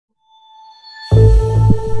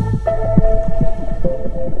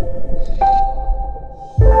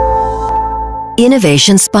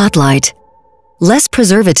Innovation Spotlight. Less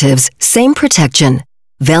preservatives, same protection.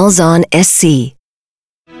 Velsan SC.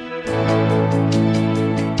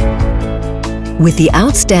 With the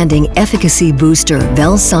outstanding efficacy booster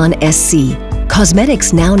Velsan SC,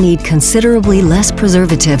 cosmetics now need considerably less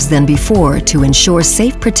preservatives than before to ensure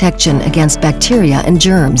safe protection against bacteria and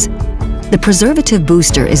germs. The preservative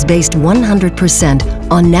booster is based 100%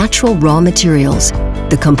 on natural raw materials,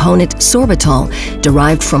 the component sorbitol,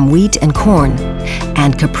 derived from wheat and corn,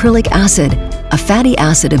 and caprylic acid, a fatty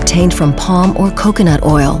acid obtained from palm or coconut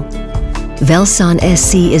oil. Velsan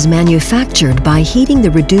SC is manufactured by heating the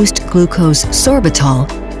reduced glucose sorbitol,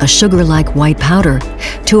 a sugar-like white powder,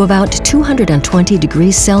 to about 220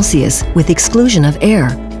 degrees Celsius with exclusion of air,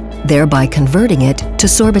 thereby converting it to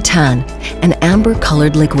sorbitan, an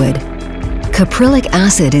amber-colored liquid. Caprylic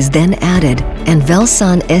acid is then added, and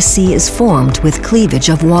Velsan SC is formed with cleavage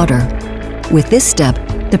of water. With this step,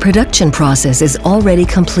 the production process is already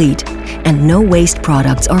complete, and no waste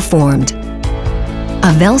products are formed.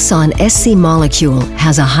 A Velsan SC molecule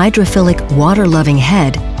has a hydrophilic water-loving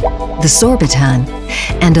head, the sorbitan,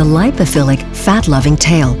 and a lipophilic fat-loving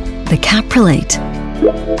tail, the caprylate.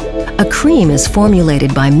 A cream is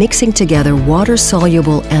formulated by mixing together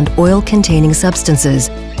water-soluble and oil-containing substances,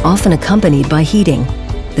 often accompanied by heating.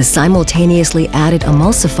 The simultaneously added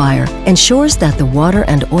emulsifier ensures that the water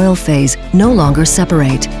and oil phase no longer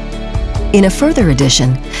separate. In a further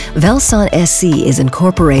addition, Velsan SC is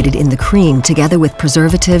incorporated in the cream together with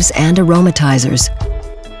preservatives and aromatizers.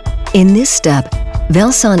 In this step,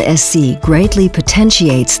 Velsan SC greatly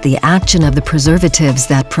potentiates the action of the preservatives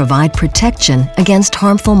that provide protection against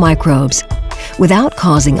harmful microbes, without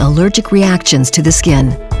causing allergic reactions to the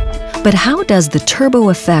skin. But how does the Turbo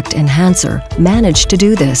Effect Enhancer manage to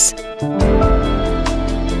do this?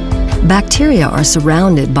 Bacteria are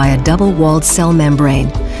surrounded by a double-walled cell membrane,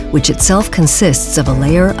 which itself consists of a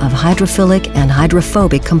layer of hydrophilic and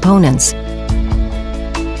hydrophobic components.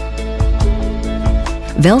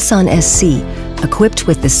 Velsan SC, equipped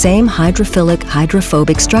with the same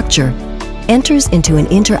hydrophilic-hydrophobic structure, enters into an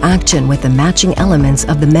interaction with the matching elements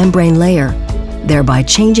of the membrane layer, thereby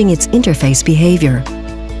changing its interface behavior.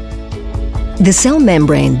 The cell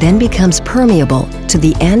membrane then becomes permeable to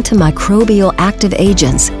the antimicrobial active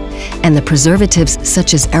agents, and the preservatives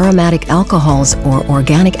such as aromatic alcohols or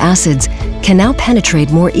organic acids can now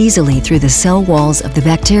penetrate more easily through the cell walls of the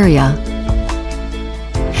bacteria.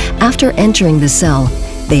 After entering the cell,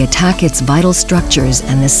 they attack its vital structures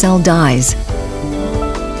and the cell dies.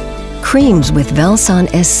 Creams with Velsan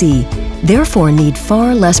SC therefore need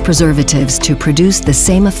far less preservatives to produce the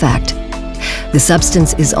same effect. The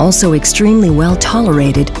substance is also extremely well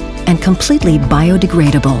tolerated and completely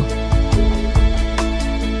biodegradable.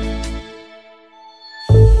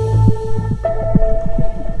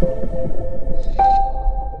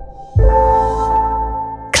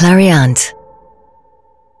 Clariant.